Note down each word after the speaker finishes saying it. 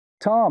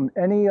Tom,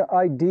 any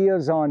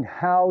ideas on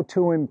how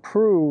to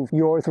improve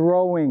your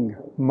throwing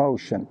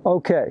motion?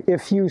 Okay,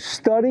 if you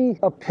study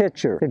a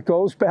pitcher, it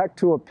goes back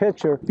to a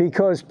pitcher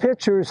because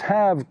pitchers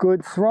have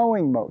good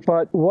throwing motion.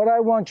 But what I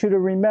want you to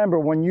remember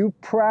when you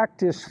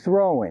practice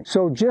throwing,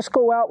 so just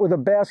go out with a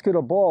basket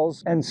of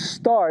balls and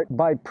start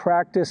by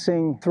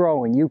practicing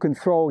throwing. You can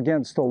throw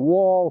against a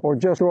wall or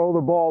just throw the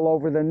ball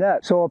over the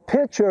net. So a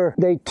pitcher,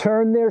 they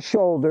turn their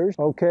shoulders,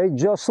 okay,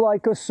 just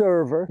like a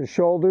server. The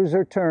shoulders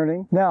are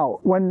turning.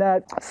 Now, when that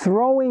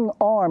throwing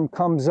arm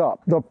comes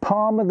up, the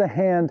palm of the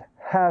hand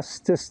has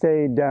to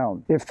stay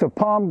down. If the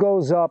palm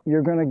goes up,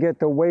 you're going to get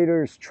the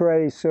waiter's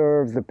tray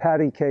serve, the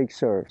patty cake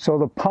serve. So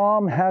the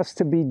palm has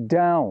to be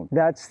down.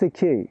 That's the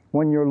key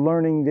when you're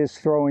learning this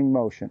throwing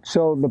motion.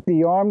 So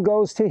the arm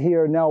goes to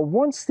here. Now,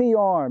 once the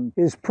arm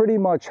is pretty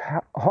much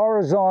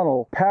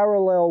horizontal,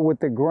 parallel with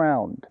the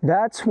ground,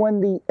 that's when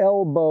the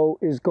elbow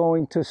is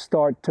going to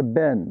start to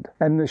bend.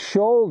 And the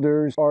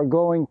shoulders are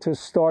going to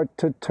start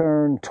to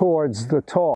turn towards the toss.